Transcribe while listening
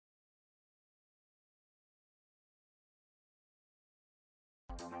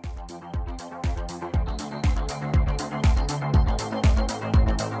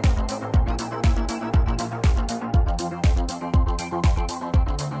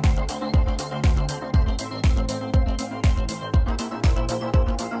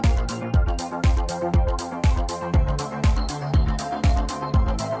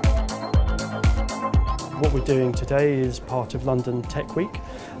doing today is part of London Tech Week.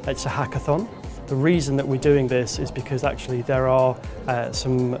 It's a hackathon. The reason that we're doing this is because actually there are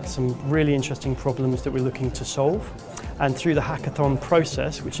some really interesting problems that we're looking to solve. And through the hackathon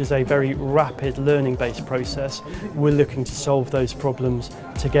process, which is a very rapid learning-based process, we're looking to solve those problems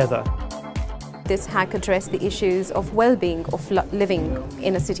together. This hack addressed the issues of well-being of living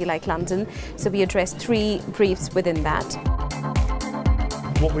in a city like London, so we addressed 3 briefs within that.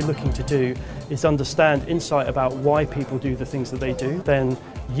 What we're looking to do is understand insight about why people do the things that they do, then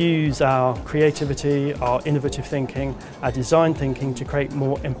use our creativity, our innovative thinking, our design thinking to create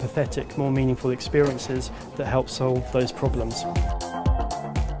more empathetic, more meaningful experiences that help solve those problems.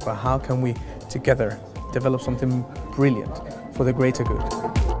 But how can we together develop something brilliant for the greater good?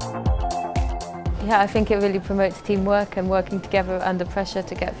 Yeah, I think it really promotes teamwork and working together under pressure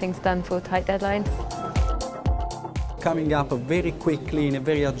to get things done for tight deadlines. Coming up very quickly in a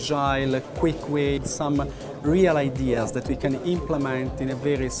very agile, quick way, some real ideas that we can implement in a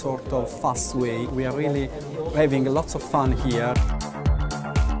very sort of fast way. We are really having lots of fun here.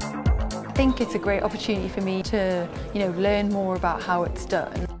 I think it's a great opportunity for me to, learn more about how it's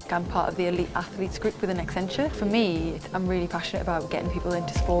done. I'm part of the elite athletes group within Fenchurch. For me, I'm really passionate about getting people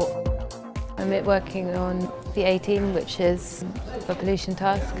into sport. I'm working on the A team, which is a pollution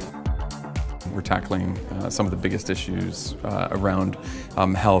task. We're tackling some of the biggest issues around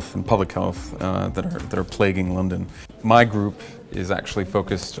health and public health that are plaguing London. My group is actually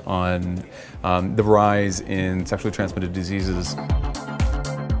focused on the rise in sexually transmitted diseases.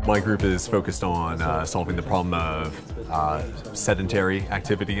 My group is focused on solving the problem of sedentary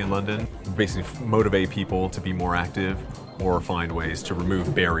activity in London. Basically motivate people to be more active or find ways to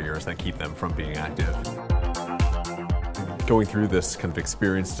remove barriers that keep them from being active. Going through this kind of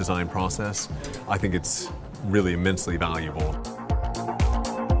experience design process, I think it's really immensely valuable.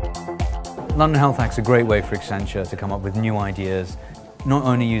 London Health Hack's a great way for Fenchurch to come up with new ideas, not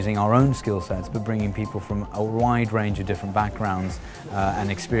only using our own skill sets, but bringing people from a wide range of different backgrounds and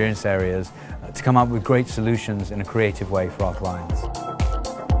experience areas to come up with great solutions in a creative way for our clients.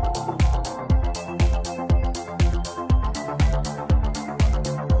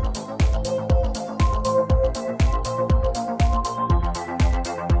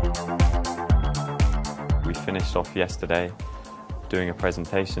 We finished off yesterday doing a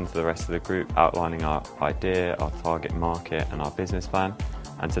presentation to the rest of the group outlining our idea, our target market and our business plan,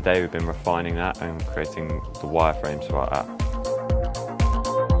 and today we've been refining that and creating the wireframes for our app.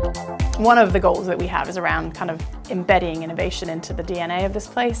 One of the goals that we have is around kind of embedding innovation into the DNA of this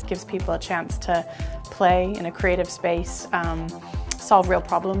place. It gives people a chance to play in a creative space, solve real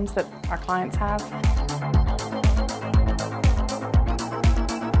problems that our clients have.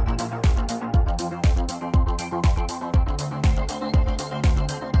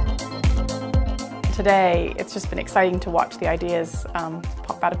 Today, it's just been exciting to watch the ideas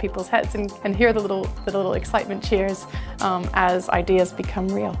pop out of people's heads and hear the little excitement cheers as ideas become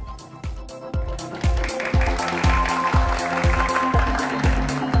real.